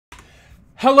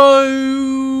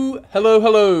Hello,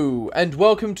 and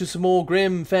welcome to some more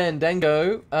Grim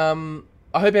Fandango.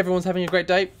 I hope everyone's having a great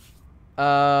day,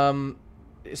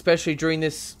 especially during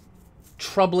this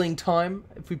troubling time,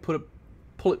 if we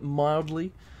pull it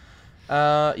mildly.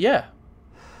 Yeah,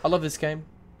 I love this game.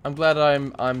 I'm glad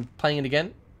I'm playing it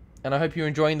again, and I hope you're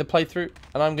enjoying the playthrough.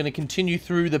 And I'm going to continue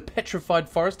through the Petrified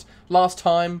Forest. Last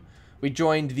time we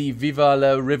joined the Viva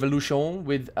la Revolution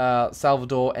with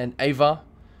Salvador and Ava,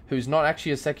 who's not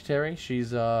actually a secretary.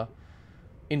 She's in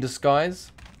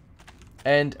disguise,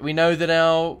 and we know that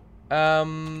our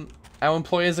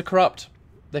employers are corrupt.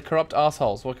 They're corrupt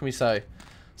assholes. What can we say?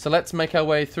 So let's make our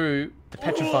way through the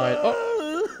petrified.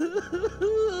 Oh,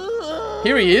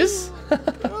 here he is.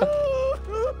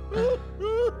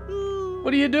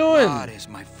 What are you doing? God is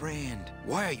my friend.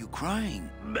 Why are you crying?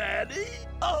 Manny?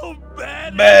 Oh,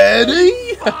 Manny!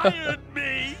 Manny? Fired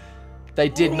me! They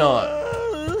did not.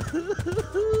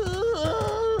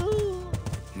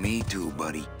 Me too,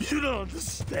 buddy. You don't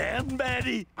understand,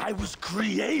 Manny. I was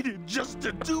created just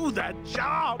to do that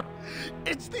job.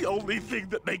 It's the only thing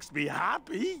that makes me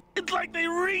happy. It's like they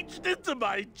reached into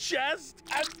my chest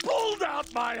and pulled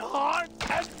out my heart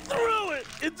and threw it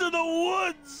into the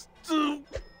woods to...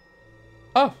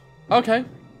 Oh, okay.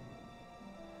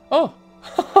 Oh.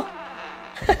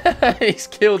 He's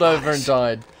killed over and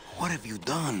died. What have you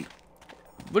done?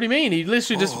 What do you mean? He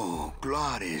literally just... Oh,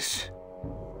 Glottis.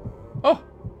 Oh.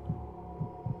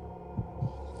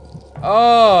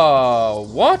 Oh,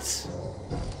 what?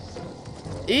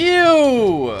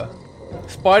 Ew!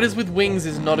 Spiders with wings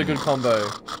is not a good combo.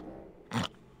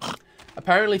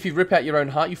 Apparently, if you rip out your own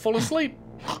heart, you fall asleep.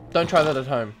 Don't try that at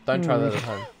home. Don't try that at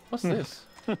home. What's this?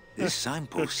 This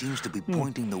signpost seems to be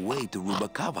pointing the way to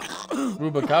Rubacava.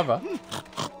 Rubacava?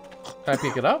 Can I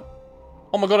pick it up?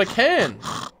 Oh my god, I can!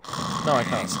 No, I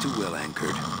can't. It's too well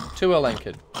anchored. Too well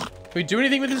anchored. Can we do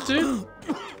anything with this dude?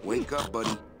 Wake up,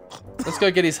 buddy. Let's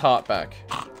go get his heart back.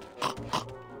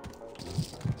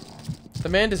 The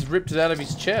man just ripped it out of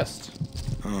his chest.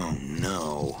 Oh,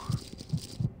 no.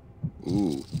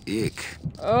 Ooh, ick.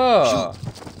 Oh.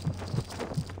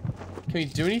 Can we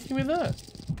do anything with that?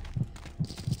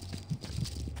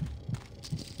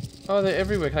 Oh, they're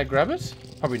everywhere. Can I grab it?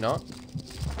 Probably not.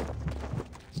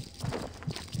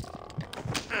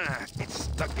 It's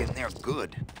stuck in there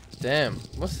good. Damn.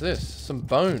 What's this? Some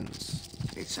bones.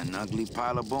 It's an ugly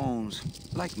pile of bones,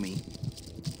 like me.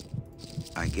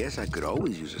 I guess I could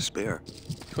always use a spare.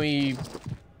 Can we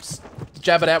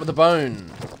jab it out with a bone?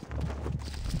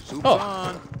 Soup's Oh.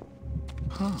 on.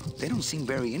 Huh, they don't seem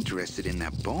very interested in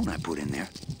that bone I put in there.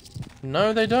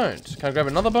 No, they don't. Can I grab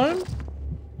another bone?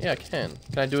 Yeah, I can.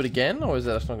 Can I do it again, or is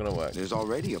that not going to work? There's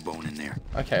already a bone in there.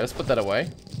 Okay, let's put that away.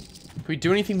 Can we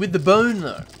do anything with the bone,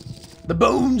 though? The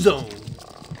bone zone.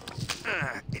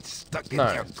 It's stuck in No.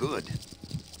 there good.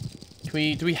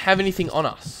 Do we have anything on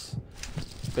us?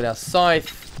 We've got our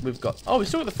scythe. We've got... Oh, we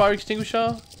still got the fire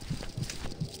extinguisher.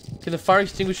 Can the fire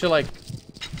extinguisher, like...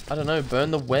 I don't know,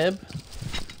 burn the web?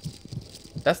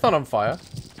 That's not on fire.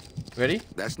 Ready?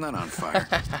 That's not on fire.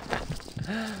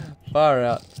 Fire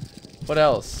out. What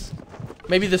else?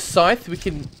 Maybe the scythe, we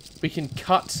can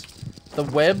cut the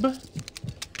web.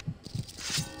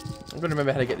 I'm gonna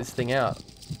remember how to get this thing out.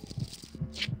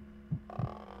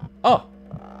 Oh!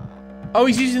 Oh,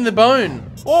 he's using the bone!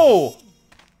 Whoa!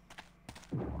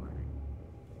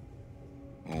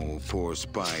 Oh, poor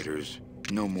spiders.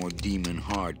 No more demon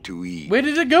heart to eat. Where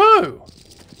did it go?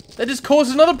 That just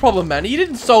caused another problem, Manny. You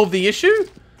didn't solve the issue.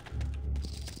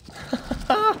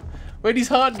 Where'd his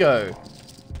heart go?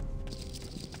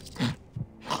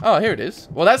 Oh, here it is.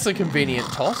 Well, that's a convenient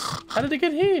toss. How did it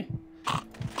get here?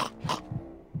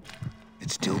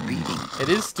 It's still beating. It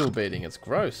is still beating. It's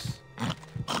gross.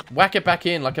 Whack it back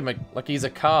in like he's a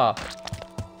car.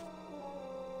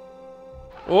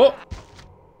 Oh!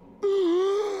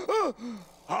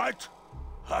 Heart.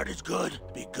 Heart is good.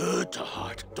 Be good to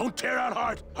heart. Don't tear out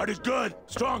heart. Heart is good.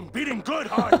 Strong, beating good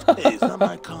heart. Hey, is that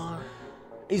my car?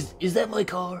 Is that my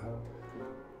car?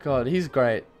 God, he's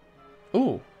great.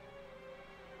 Ooh.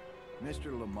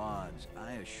 Mr. Lamont,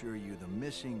 I assure you the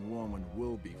missing woman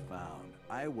will be found.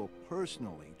 I will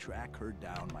personally track her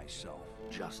down myself.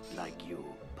 Just like you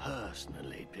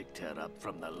personally picked her up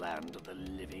from the land of the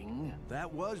living.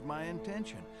 That was my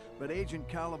intention, but Agent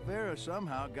Calavera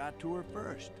somehow got to her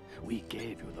first. We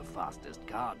gave you the fastest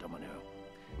car, Domino.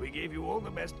 We gave you all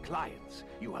the best clients.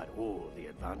 You had all the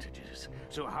advantages.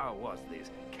 So how was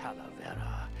this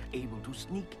Calavera able to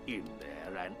sneak in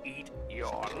there and eat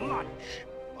your lunch?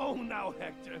 Oh, now,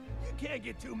 Hector, you can't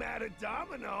get too mad at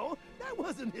Domino. That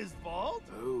wasn't his fault.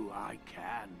 Oh, I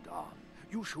can, Don.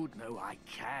 You should know I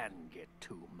can get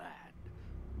too mad.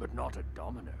 but not a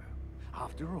domino.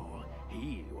 After all,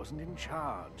 he wasn't in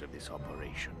charge of this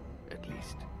operation. At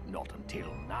least, not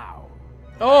until now.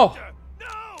 Oh!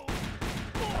 No!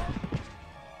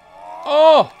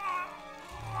 Oh!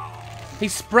 He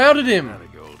sprouted him.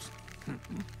 Marigolds.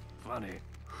 Funny.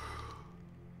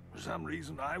 For some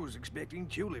reason, I was expecting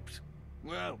tulips.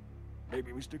 Well,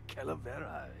 maybe Mr.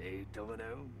 Calavera, eh,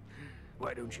 Domino?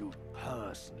 Why don't you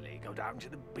personally go down to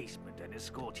the basement and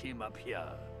escort him up here?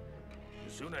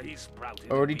 The sooner he's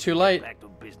sprouted, Already and we too can late. get back to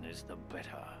business, the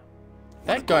better. That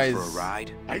Wanna go guy's... for a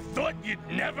ride? I thought you'd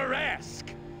never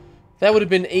ask. That would have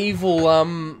been evil,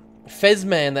 Fez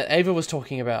man that Ava was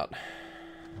talking about.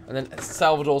 And then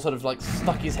Salvador sort of like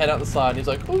stuck his head out the side and he's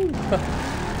like, ooh.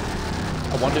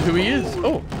 I wonder who he is.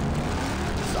 Oh.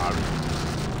 Sorry.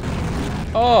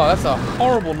 Oh, that's a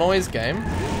horrible noise game.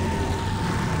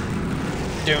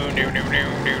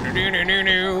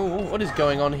 What is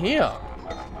going on here?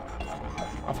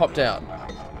 I've hopped out.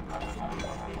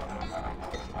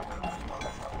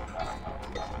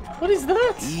 What is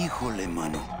that? Híjole,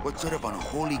 mano. What sort of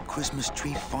unholy Christmas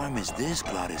tree farm is this,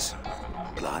 Gladys?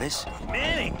 Gladys?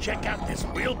 Manny, check out this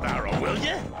wheelbarrow, will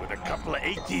ya? With a couple of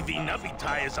ATV nubby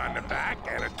tires on the back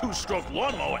and a 2-stroke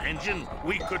lawnmower engine,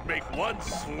 we could make one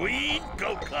sweet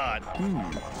go-kart.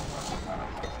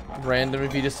 Random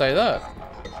of you to say that.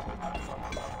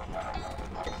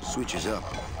 Switches up.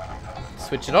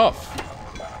 Switch it off.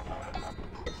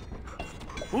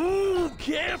 Ooh,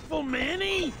 careful,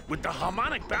 Manny! With the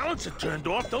harmonic balancer turned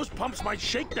off, those pumps might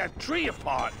shake that tree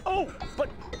apart. Oh, but...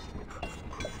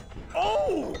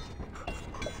 Oh!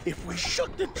 If we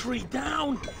shook the tree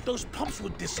down, those pumps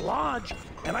would dislodge,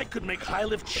 and I could make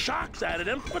high-lift shocks out of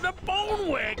them for the bone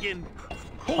wagon.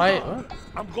 Hold on.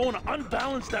 I'm going to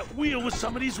unbalance that wheel with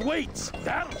some of these weights.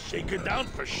 That'll shake her down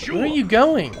for sure. Where are you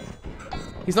going?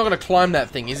 He's not going to climb that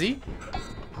thing, is he?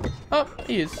 Oh,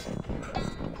 he is.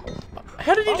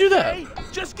 How did he do that?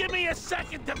 Just give me a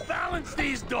second to balance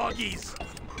these doggies.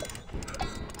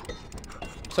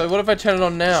 So what if I turn it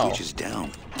on now? Switches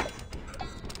down.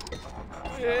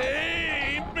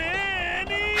 Hey,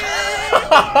 Manny!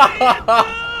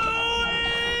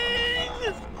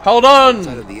 Hold on!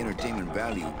 Outside of the entertainment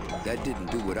value, that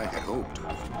didn't do what I had hoped.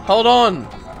 Hold on!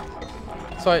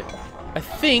 So I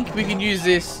think we can use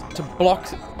this to block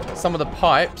some of the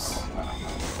pipes.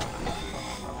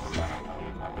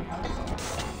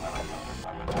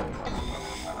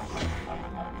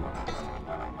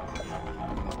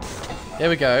 There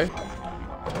we go.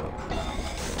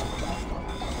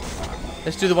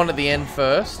 Let's do the one at the end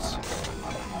first.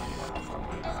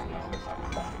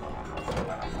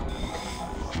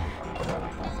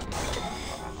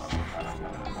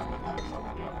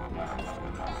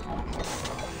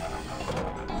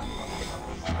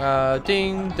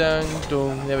 Ding, dang,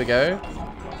 dong. There we go.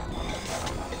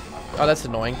 Oh, that's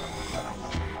annoying.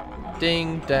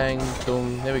 Ding, dang,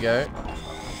 dong. There we go.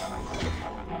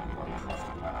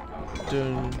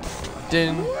 Dun,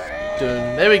 dun,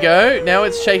 dun. There we go. Now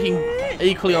it's shaking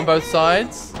equally on both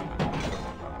sides.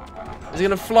 Is it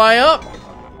gonna fly up?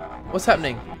 What's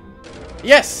happening?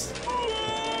 Yes!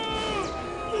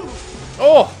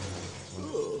 Oh!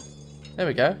 There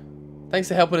we go. Thanks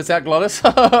for helping us out, Glottis.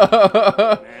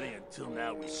 Manny, until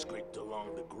now we scraped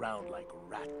along the ground like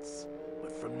rats.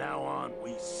 But from now on,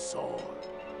 we soar.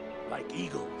 Like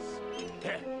eagles.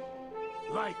 Heh.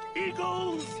 Like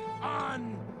eagles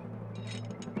on...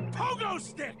 pogo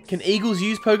sticks! Can eagles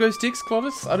use pogo sticks,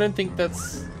 Glottis? I don't think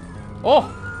that's...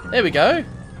 Oh! There we go.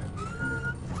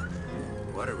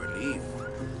 What a relief.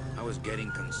 I was getting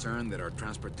concerned that our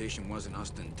transportation wasn't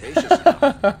ostentatious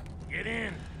enough. Get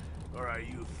in! Or are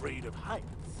you afraid of heights?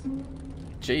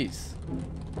 Jeez.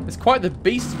 It's quite the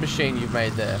beast machine you've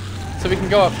made there. So we can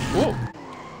go up... Whoa.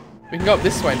 We can go up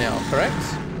this way now, correct?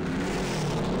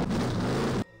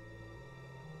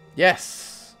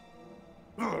 Yes.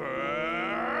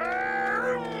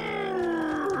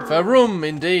 Varum,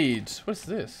 indeed. What's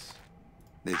this?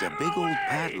 There's a big old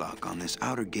padlock on this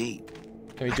outer gate.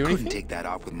 Can we I do couldn't anything? take that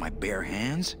off with my bare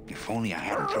hands. If only I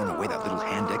hadn't thrown away that little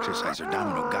hand exerciser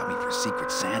Domino got me for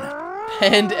Secret Santa.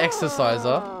 Hand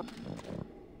exerciser.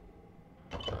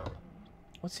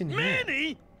 What's in here?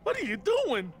 Manny! What are you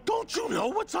doing? Don't you know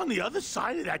what's on the other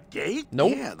side of that gate?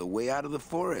 Nope. Yeah, the way out of the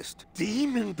forest.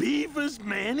 Demon beavers,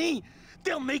 Manny!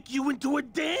 They'll make you into a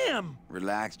dam!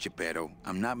 Relax, Geppetto.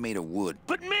 I'm not made of wood.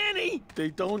 But Manny,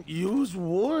 they don't use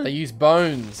wood. They use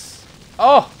bones.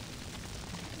 Oh!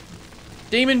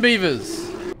 Demon beavers.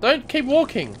 Don't keep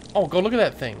walking. Oh god, look at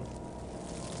that thing.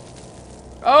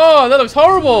 Oh, that looks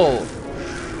horrible.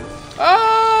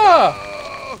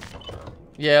 Ah!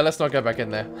 Yeah, let's not go back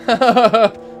in there.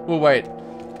 We'll wait.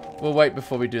 We'll wait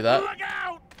before we do that. Look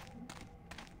out!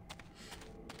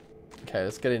 Okay,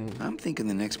 let's get in. I'm thinking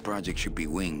the next project should be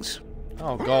wings.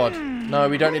 Oh god. No,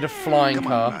 we don't need a flying Come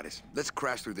car. on, Gladys. Let's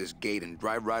crash through this gate and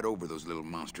drive right over those little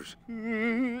monsters.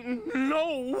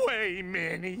 No way,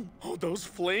 Manny. Oh, those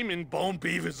flaming bone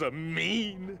beavers are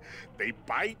mean. They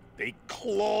bite, they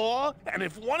claw, and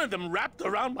if one of them wrapped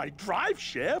around my drive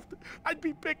shaft, I'd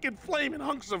be picking flaming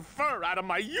hunks of fur out of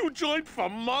my U-joint for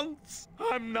months.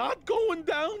 I'm not going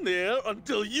down there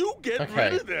until you get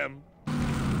rid of them.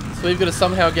 So we've got to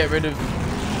somehow get rid of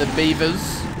the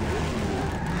beavers.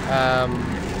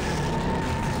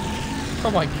 Oh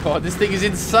my god, this thing is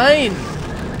insane!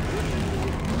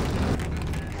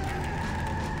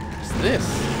 What's this?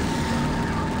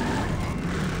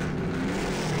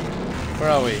 Where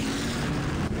are we?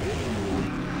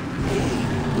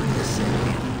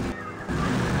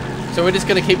 So we're just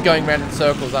gonna keep going round in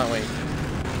circles, aren't we?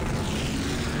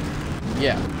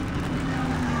 Yeah.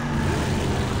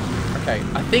 Okay,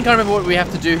 I think I remember what we have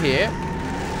to do here.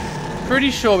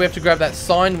 Pretty sure we have to grab that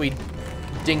sign we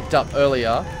dinked up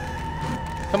earlier.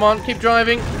 Come on, keep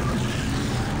driving.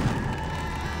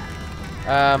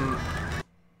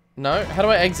 No, how do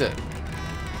I exit?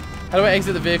 How do I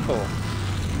exit the vehicle?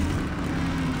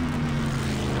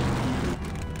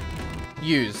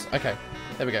 Use, okay,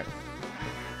 there we go.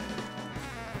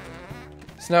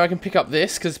 So now I can pick up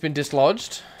this because it's been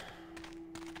dislodged.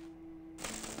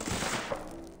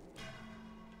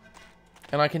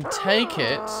 And I can take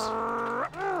it.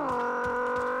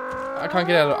 I can't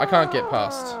get out of, I can't get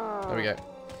past. There we go.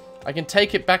 I can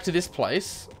take it back to this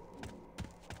place.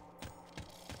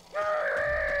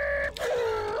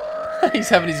 He's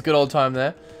having his good old time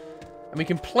there. And we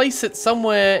can place it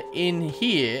somewhere in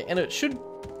here, and it should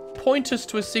point us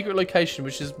to a secret location,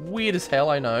 which is weird as hell,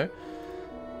 I know.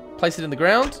 Place it in the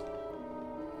ground,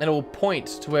 and it will point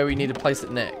to where we need to place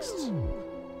it next,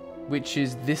 which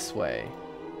is this way.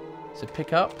 So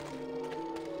pick up.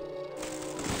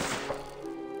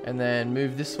 And then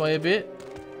move this way a bit.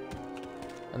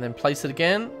 And then place it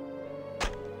again.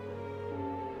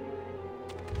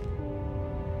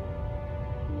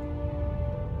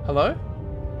 Hello?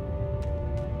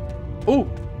 Ooh,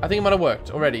 I think it might have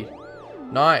worked already.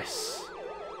 Nice.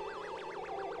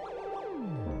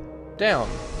 Down.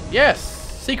 Yes!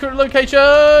 Secret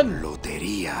location!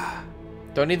 Loteria.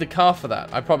 Do I need the car for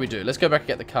that? I probably do. Let's go back and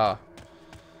get the car.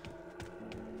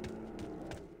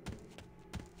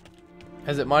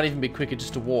 As it might even be quicker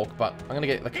just to walk, but I'm gonna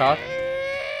get the car.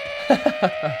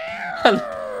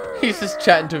 He's just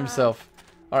chatting to himself.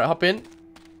 Alright, hop in.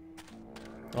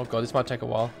 Oh god, this might take a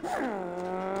while.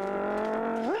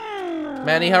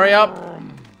 Manny, hurry up!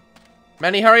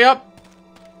 Manny, hurry up!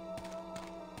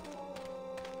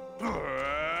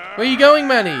 Where are you going,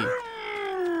 Manny?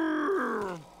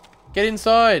 Get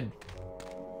inside.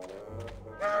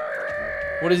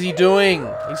 What is he doing?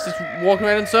 He's just walking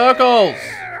around in circles.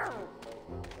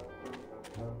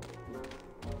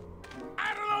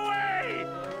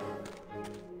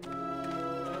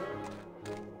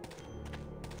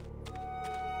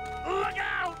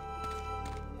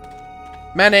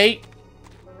 Manny!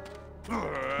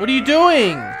 What are you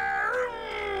doing?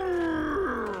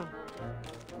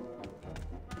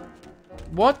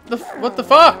 What the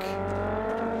fuck?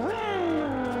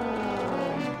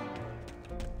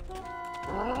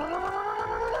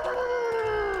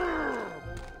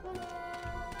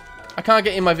 I can't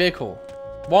get in my vehicle.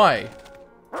 Why?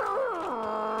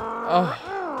 Oh,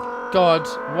 God.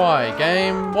 Why,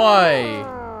 game? Why?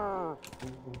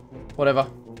 Whatever.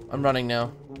 I'm running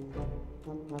now.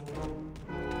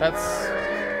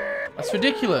 That's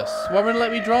ridiculous. Why won't it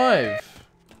let me drive?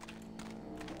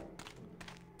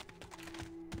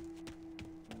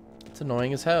 It's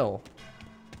annoying as hell.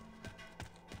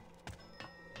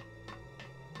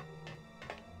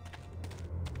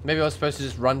 Maybe I was supposed to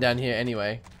just run down here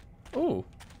anyway. Ooh.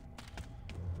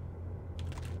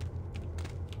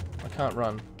 I can't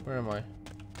run. Where am I?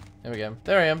 There we go.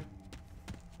 There I am.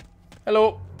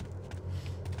 Hello.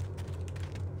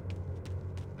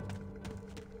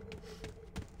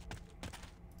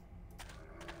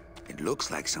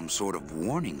 Looks like some sort of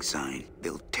warning sign.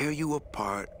 They'll tear you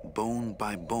apart bone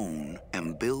by bone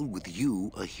and build with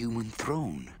you a human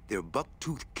throne. Their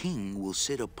buck-toothed king will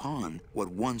sit upon what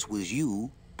once was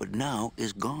you, but now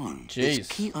is gone. Jeez. This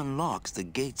key unlocks the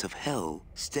gates of hell.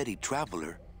 Steady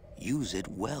traveler, use it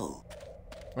well.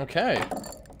 Okay.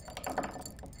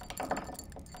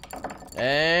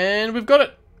 And we've got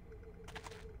it.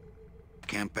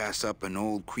 Can't pass up an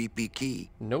old creepy key.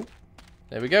 Nope.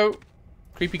 There we go.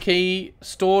 Creepy key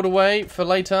stored away for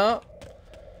later.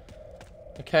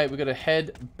 Okay, we've got to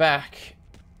head back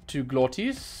to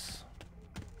Glottis.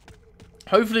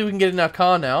 Hopefully we can get in our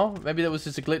car now. Maybe that was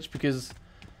just a glitch because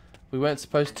we weren't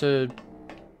supposed to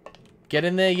get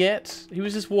in there yet. He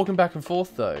was just walking back and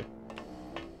forth though.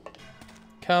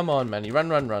 Come on, Manny. Run,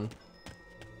 run, run.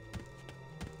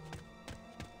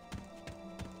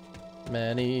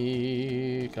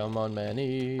 Manny. Come on,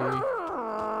 Manny.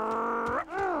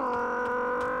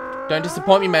 Don't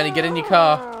disappoint me, Manny. Get in your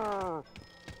car.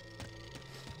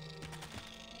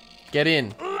 Get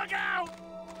in. Look out!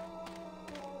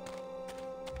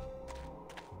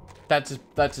 That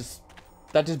just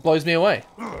blows me away.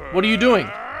 What are you doing?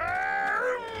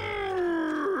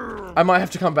 I might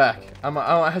have to come back. I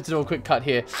might have to do a quick cut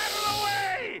here.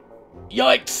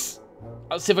 Yikes!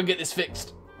 I'll see if I can get this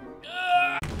fixed.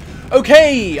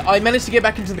 Okay, I managed to get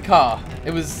back into the car.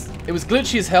 It was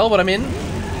glitchy as hell, but I'm in,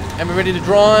 and we're ready to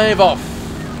drive off.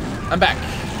 I'm back.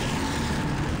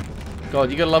 God,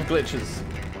 you gotta love glitches.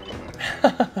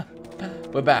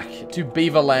 We're back to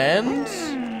Beaverland,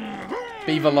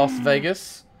 Beaver Las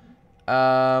Vegas.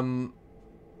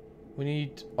 We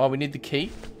need the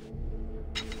key.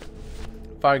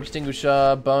 Fire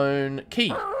extinguisher, bone,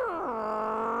 key.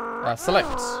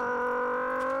 Select.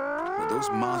 With those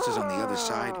monsters on the other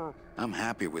side, I'm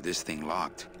happier with this thing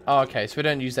locked. Oh, okay, so we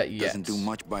don't use that yet. Doesn't do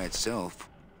much by itself.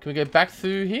 Can we go back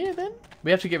through here then?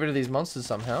 We have to get rid of these monsters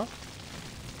somehow.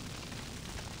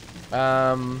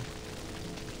 Can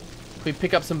we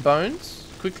pick up some bones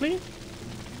quickly?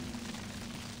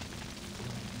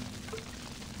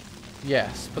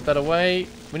 Yes, put that away.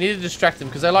 We need to distract them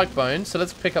because they like bones, so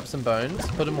let's pick up some bones,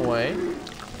 put them away.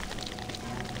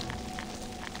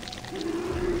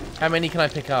 How many can I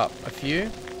pick up? A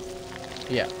few?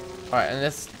 Yeah. Alright, and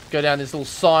let's go down this little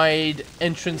side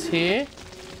entrance here.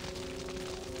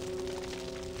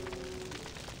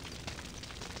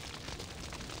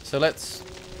 So let's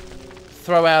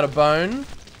throw out a bone.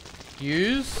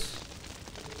 Use.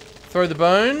 Throw the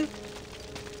bone.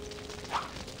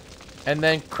 And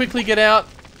then quickly get out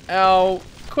our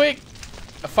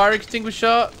a fire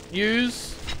extinguisher.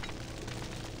 Use.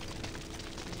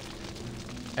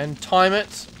 And time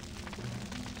it.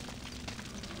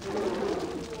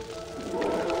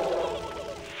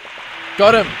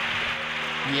 Got him.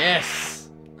 Yes.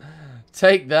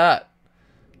 Take that.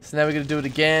 So now we're going to do it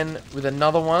again with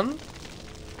another one.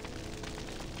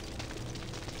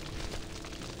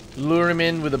 Lure him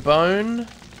in with a bone.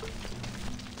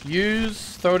 Use.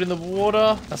 Throw it in the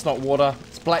water. That's not water.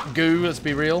 It's black goo, let's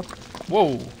be real.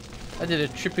 Whoa. I did a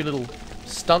trippy little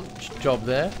stunt job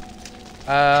there.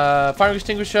 Fire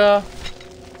extinguisher.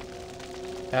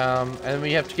 And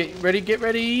we have to get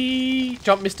ready,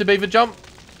 Jump, Mr. Beaver, jump.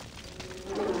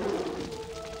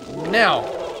 Now.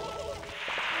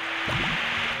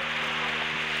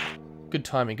 Good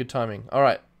timing, good timing.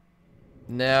 Alright.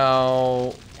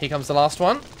 Now, here comes the last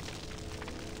one.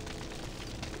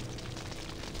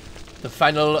 The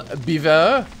final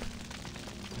beaver.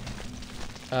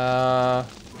 What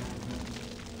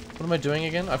am I doing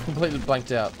again? I've completely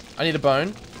blanked out. I need a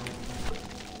bone.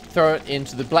 Throw it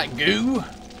into the black goo.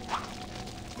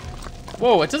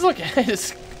 Whoa, it does look it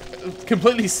just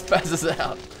completely spazzes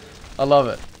out. I love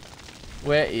it.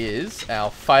 Where is our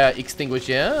fire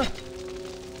extinguisher?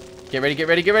 Get ready, get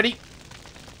ready, get ready.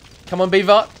 Come on,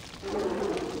 Beaver.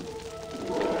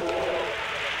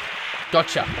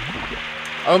 Gotcha.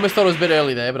 I almost thought it was a bit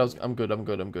early there, but I'm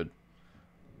good.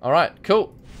 Alright,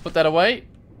 cool. Put that away.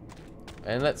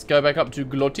 And let's go back up to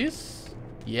Glottis.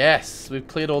 Yes, we've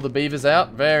cleared all the beavers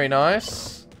out. Very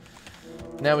nice.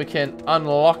 Now we can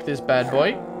unlock this bad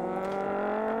boy.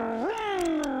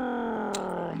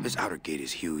 This outer gate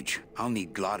is huge. I'll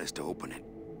need Glottis to open it.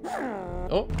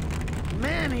 Oh.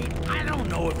 Manny, I don't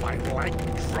know if I like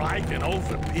driving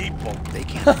over people. They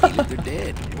can't feel it, they're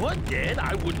dead. You're dead?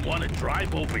 I wouldn't want to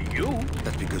drive over you.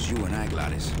 That's because you and I,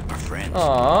 Glottis, are friends.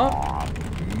 Aww. Aw,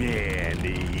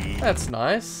 Manny. That's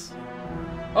nice.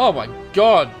 Oh my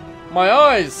god. My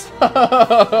eyes.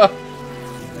 Oh,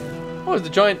 it's a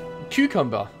giant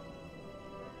cucumber.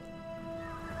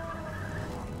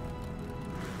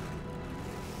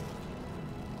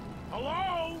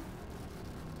 Hello?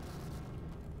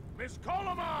 Miss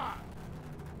Colomar!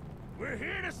 We're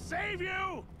here to save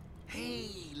you! Hey,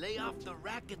 lay off the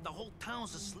racket. The whole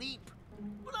town's asleep.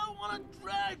 But I want a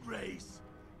drag race.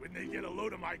 When they get a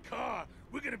load of my car,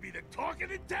 we're gonna be the talk of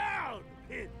the town.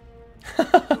 You're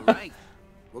right.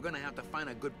 We're gonna have to find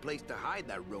a good place to hide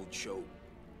that road show.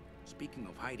 Speaking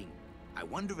of hiding, I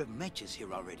wonder if Mitch is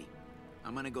here already.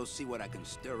 I'm gonna go see what I can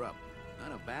stir up.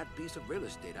 Not a bad piece of real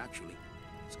estate, actually.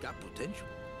 It's got potential.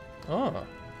 Oh.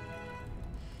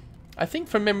 I think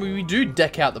from memory we do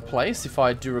deck out the place, if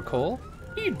I do recall.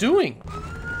 What are you doing?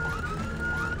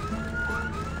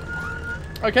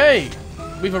 Okay,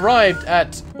 we've arrived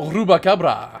at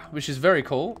Rubacabra, which is very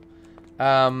cool.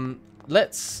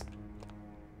 Let's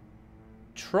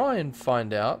try and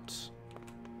find out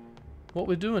what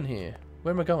we're doing here.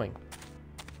 Where am I going?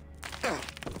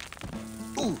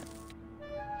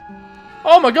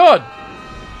 Oh my god!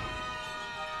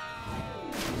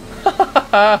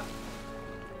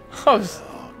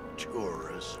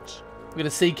 Tourists. We got a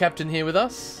sea captain here with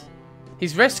us.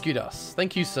 He's rescued us.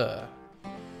 Thank you, sir.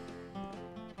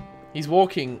 He's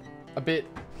walking a bit,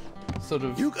 sort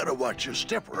of... You gotta watch your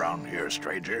step around here,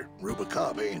 stranger.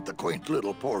 Rubacava ain't the quaint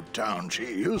little port town she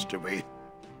used to be.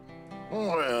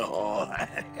 Well,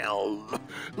 hell,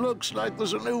 looks like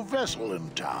there's a new vessel in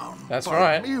town. That's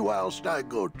Pardon right. me whilst I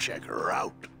go check her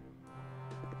out.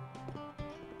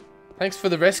 Thanks for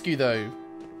the rescue, though.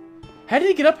 How did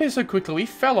he get up here so quickly? We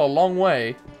fell a long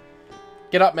way.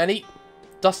 Get up, Manny.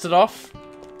 Dust it off.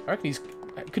 I reckon he's...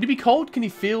 Could he be cold? Can he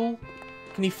feel...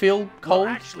 Can you feel cold?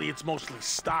 Well, actually, it's mostly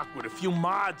stock with a few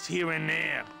mods here and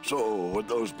there. So, would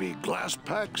those be glass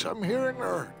packs I'm hearing,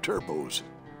 or turbos?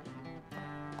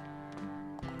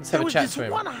 Let's There have a was chat this to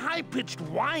him. one high-pitched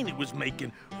whine it was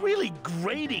making. Really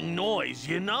grating noise,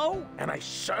 you know? And I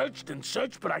searched and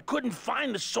searched, but I couldn't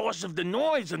find the source of the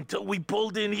noise until we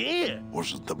pulled in here.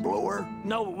 Was it the blower?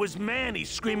 No, it was Manny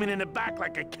screaming in the back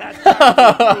like a cat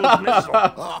trying to cruise missile.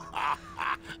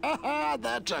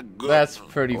 That's a good That's one.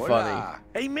 pretty funny. Hola.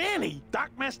 Hey, Manny,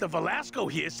 Dockmaster Velasco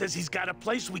here says he's got a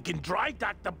place we can dry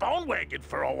dock the bone wagon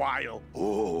for a while.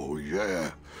 Oh,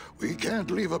 yeah. We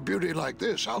can't leave a beauty like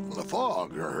this out in the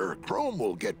fog, or her chrome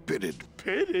will get pitted.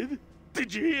 Pitted?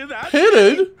 Did you hear that?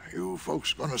 Pitted? You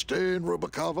folks gonna stay in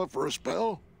Rubacava for a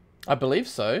spell? I believe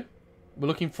so. We're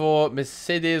looking for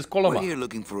Mercedes We're Coloma. here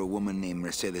looking for a woman named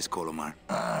Mercedes Colomar.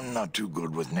 I'm not too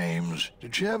good with names.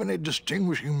 Did she have any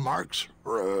distinguishing marks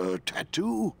or a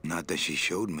tattoo? Not that she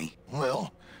showed me.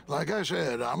 Well, like I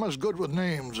said, I'm as good with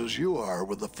names as you are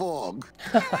with the fog.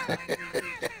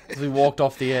 As we walked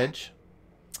off the edge.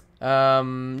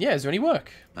 Yeah, is there any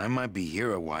work? I might be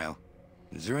here a while.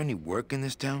 Is there any work in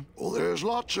this town? Well, there's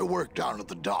lots of work down at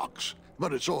the docks,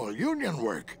 but it's all union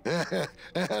work.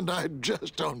 And I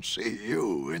just don't see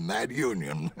you in that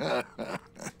union.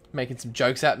 Making some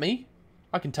jokes at me?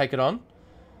 I can take it on.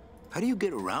 How do you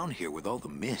get around here with all the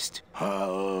mist?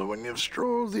 When you've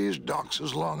strolled these docks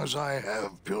as long as I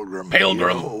have, Pilgrim,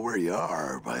 Pilgrim. you know where you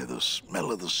are by the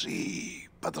smell of the sea,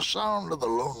 by the sound of the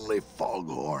lonely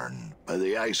foghorn, by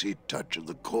the icy touch of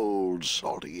the cold,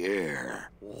 salty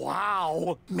air.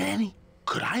 Wow. Manny,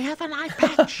 could I have an eye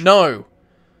patch? No.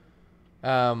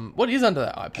 What is under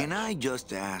that eye patch? Can I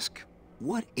just ask,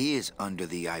 what is under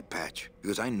the eye patch?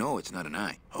 Because I know it's not an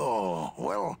eye. Oh,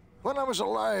 well, when I was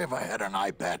alive, I had an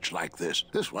eye patch like this.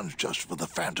 This one's just for the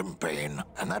phantom pain.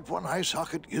 And that one eye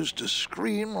socket used to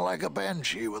scream like a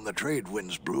banshee when the trade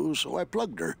winds blew, so I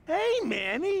plugged her. Hey,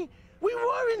 Manny. We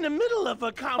were in the middle of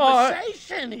a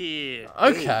conversation here.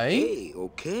 Okay. Hey,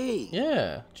 okay.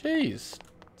 Yeah, jeez.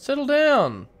 Settle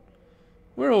down.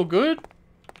 We're all good.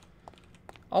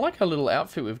 I like our little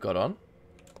outfit we've got on.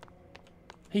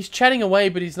 He's chatting away,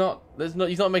 but he's not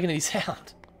making any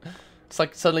sound. It's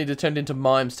like suddenly they turned into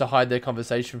mimes to hide their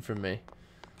conversation from me.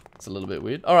 It's a little bit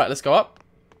weird. Alright, let's go up.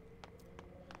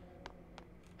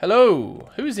 Hello.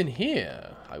 Who's in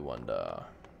here, I wonder?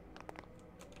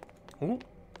 Ooh.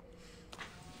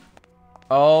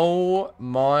 Oh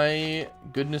my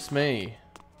goodness me.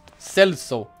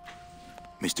 Celso.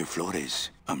 Mr. Flores,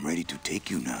 I'm ready to take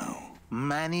you now.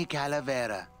 Manny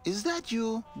Calavera, is that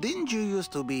you? Didn't you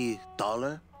used to be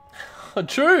taller?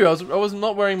 True, I was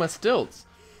not wearing my stilts.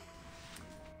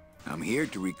 I'm here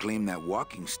to reclaim that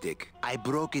walking stick. I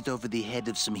broke it over the head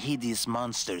of some hideous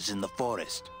monsters in the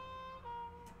forest.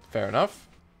 Fair enough.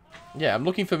 Yeah, I'm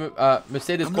looking for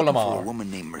Mercedes I'm looking for a Colomar.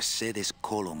 woman named Mercedes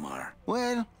Colomar.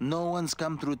 Well, no one's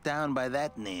come through town by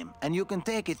that name, and you can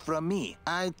take it from me.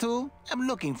 I, too, am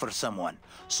looking for someone,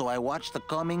 so I watch the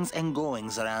comings and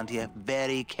goings around here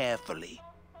very carefully.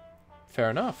 Fair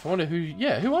enough. I wonder who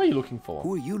are you looking for?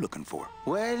 Who are you looking for?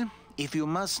 Well, if you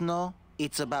must know,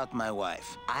 it's about my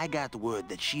wife. I got word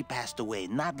that she passed away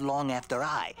not long after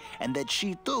I, and that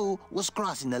she too was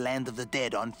crossing the land of the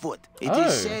dead on foot. It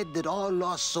is said that all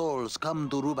lost souls come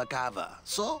to Rubacava,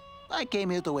 so I came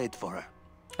here to wait for her.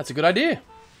 That's a good idea.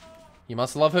 You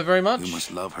must love her very much. You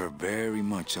must love her very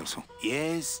much, also.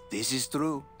 Yes, this is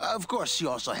true. Of course, she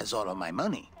also has all of my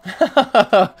money.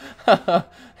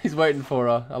 He's waiting for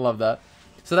her. I love that.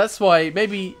 So that's why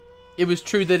maybe it was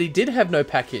true that he did have no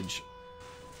package.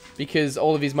 Because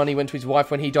all of his money went to his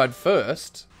wife when he died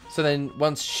first. So then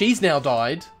once she's now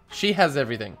died, she has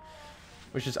everything.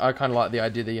 Which is, I kind of like the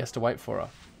idea that he has to wait for her.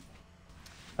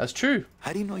 That's true.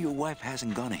 How do you know your wife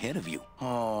hasn't gone ahead of you?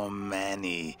 Oh,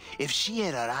 Manny. If she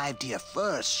had arrived here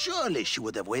first, surely she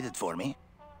would have waited for me.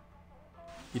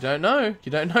 You don't know.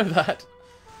 You don't know that.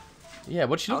 Yeah,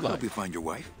 what'd she look I'll like? help you find your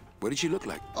wife. What did she look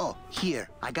like? Oh, here.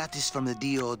 I got this from the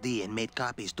DOD and made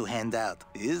copies to hand out.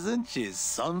 Isn't she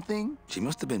something? She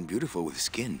must have been beautiful with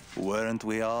skin. Weren't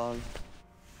we all?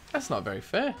 That's not very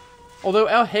fair. Although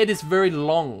our head is very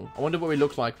long. I wonder what we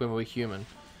look like when we're human.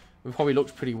 We probably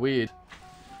looked pretty weird.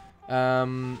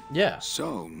 Yeah.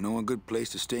 So, know a good place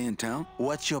to stay in town?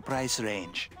 What's your price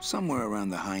range? Somewhere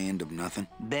around the high end of nothing.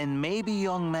 Then maybe,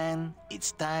 young man,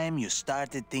 it's time you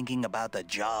started thinking about a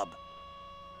job.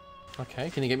 Okay,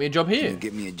 can you get me a job Can here? you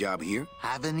get me a job here?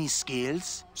 Have any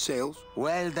skills? Sales?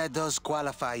 Well, that does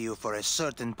qualify you for a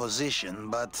certain position,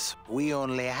 but we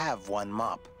only have one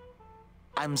mop.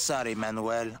 I'm sorry,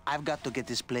 Manuel. I've got to get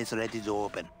this place ready to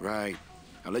open. Right.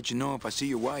 I'll let you know if I see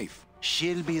your wife.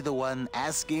 She'll be the one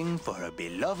asking for her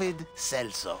beloved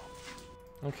Celso.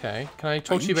 Okay, can I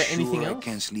talk to you about anything else? I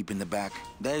can't sleep in the back?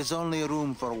 There's only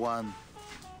room for one.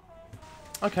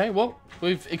 Okay, well,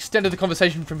 we've extended the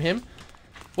conversation from him.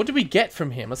 What did we get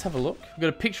from him? Let's have a look. We've got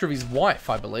a picture of his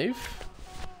wife, I believe.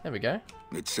 There we go.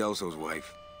 It's Celso's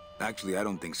wife. Actually, I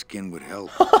don't think skin would help.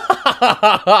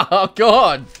 Oh,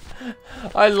 God.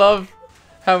 I love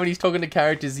how when he's talking to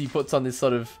characters, he puts on this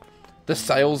sort of the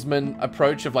salesman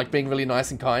approach of like being really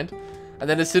nice and kind. And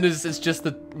then as soon as it's just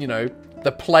the, you know,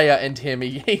 the player and him,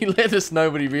 he let us know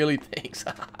what he really thinks.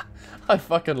 I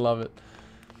fucking love it.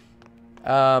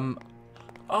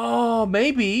 Oh,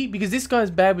 maybe, because this guy's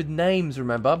bad with names,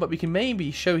 remember? But we can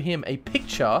maybe show him a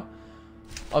picture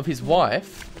of his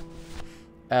wife.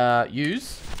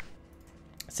 Use.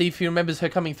 See if he remembers her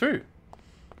coming through.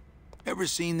 Ever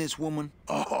seen this woman?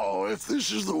 Oh, if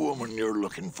this is the woman you're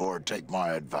looking for, take my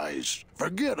advice.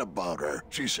 Forget about her.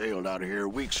 She sailed out of here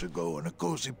weeks ago in a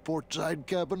cozy portside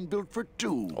cabin built for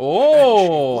two. Oh! And she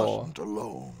wasn't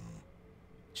alone.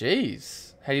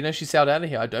 Jeez. How do you know she sailed out of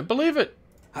here? I don't believe it.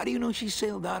 How do you know she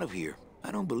sailed out of here?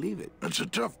 I don't believe it. It's a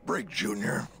tough break,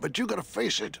 Junior, but you gotta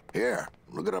face it. Here,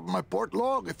 look it up in my port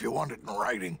log if you want it in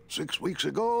writing. 6 weeks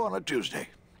ago on a Tuesday.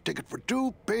 Ticket for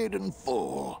two, paid in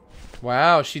full.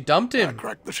 Wow, she dumped I him.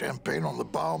 cracked the champagne on the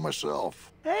bow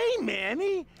myself. Hey,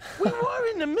 Manny. We were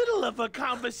in the middle of a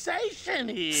conversation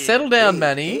here. Settle down,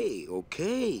 Manny. Hey,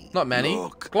 okay. Not Manny.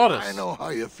 Look, Glottis. I know how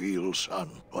you feel,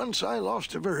 son. Once I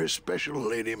lost a very special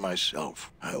lady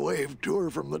myself. I waved to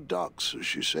her from the docks as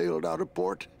she sailed out of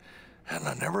port, and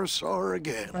I never saw her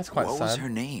again. That's quite What sad. was her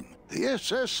name? The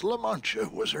SS La Mancha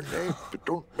was her name, but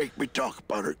don't make me talk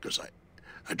about her, because I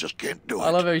just can't do it. I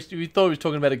love how we thought he was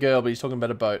talking about a girl, but he's talking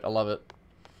about a boat. I love it.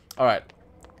 Alright.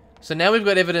 So now we've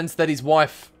got evidence that his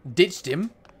wife ditched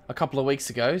him a couple of weeks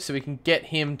ago, so we can get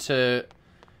him to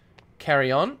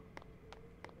carry on.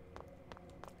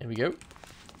 There we go.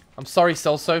 I'm sorry,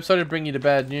 Celso. Sorry to bring you to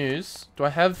bad news. Do I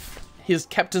have his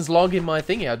captain's log in my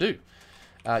thingy? I do.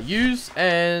 Use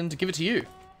and give it to you.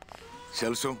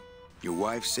 Celso, your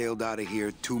wife sailed out of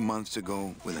here 2 months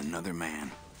ago with another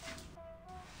man.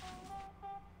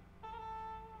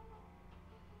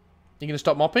 You gonna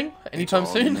stop mopping anytime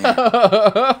all soon? in there.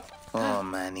 Oh,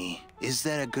 Manny. Is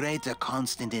there a greater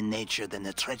constant in nature than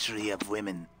the treachery of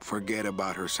women? Forget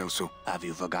about her, Celso. Have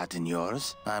you forgotten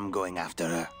yours? I'm going after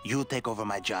her. You take over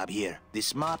my job here.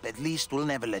 This mop at least will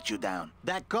never let you down.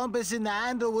 That compass in the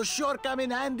handle will sure come in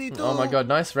handy too. Oh my god,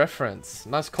 nice reference.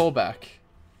 Nice callback.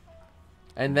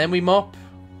 And then we mop.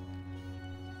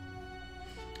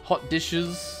 Hot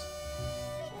dishes.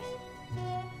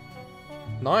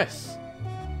 Nice.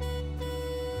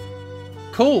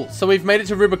 Cool, so we've made it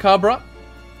to Rubacabra.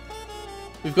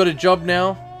 We've got a job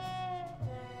now.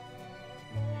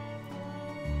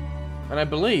 And I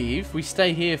believe we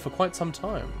stay here for quite some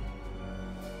time.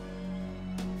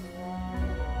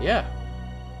 Yeah.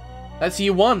 That's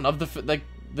year one of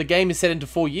the game is set into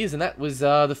 4 years, and that was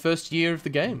the first year of the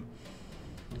game.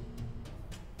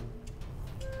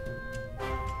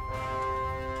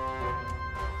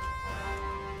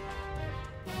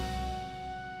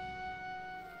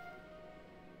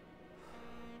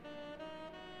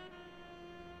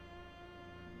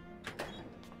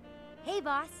 Hey,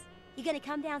 boss. You gonna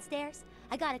come downstairs?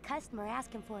 I got a customer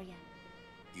asking for you.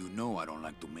 You know I don't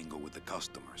like to mingle with the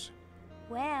customers.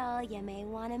 Well, you may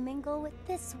want to mingle with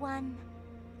this one.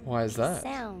 Why is that?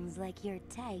 Sounds like your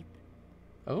type.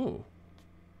 Oh.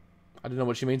 I don't know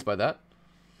what she means by that.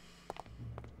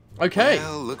 Okay.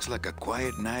 Well, looks like a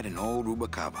quiet night in old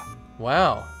Rubacaba.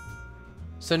 Wow.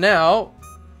 So now,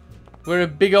 we're a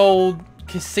big old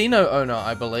casino owner,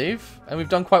 I believe. And we've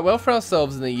done quite well for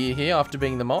ourselves in the year here after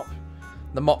being the mop.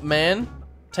 The mop man.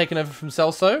 taken over from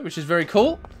Celso, which is very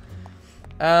cool.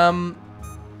 I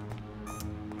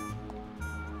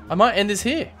might end this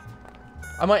here.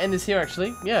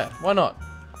 Actually. Yeah, why not?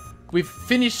 We've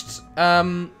finished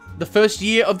the first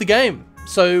year of the game.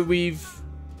 So we've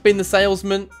been the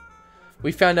salesman.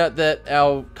 We found out that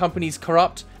our company's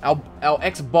corrupt. Our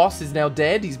ex-boss is now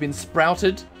dead. He's been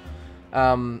sprouted.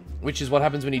 Which is what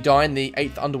happens when you die in the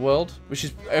 8th Underworld. Which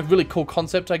is a really cool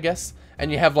concept, I guess.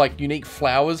 And you have, like, unique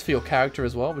flowers for your character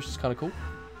as well, which is kind of cool.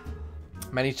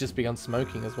 Manny's just begun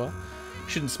smoking as well.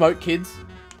 Shouldn't smoke, kids.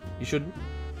 You shouldn't.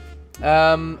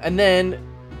 And then,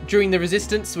 during the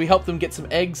Resistance, we helped them get some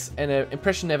eggs and an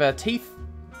impression of our teeth.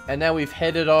 And now we've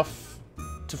headed off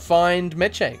to find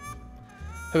Meche,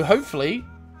 who hopefully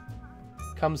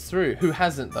comes through. Who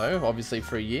hasn't, though, obviously,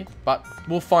 for a year. But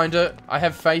we'll find her. I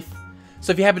have faith.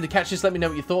 So if you happen to catch this, let me know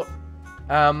what you thought.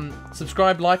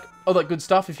 Subscribe, like, all that good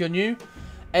stuff if you're new.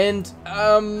 And,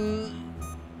 a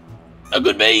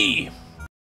good me!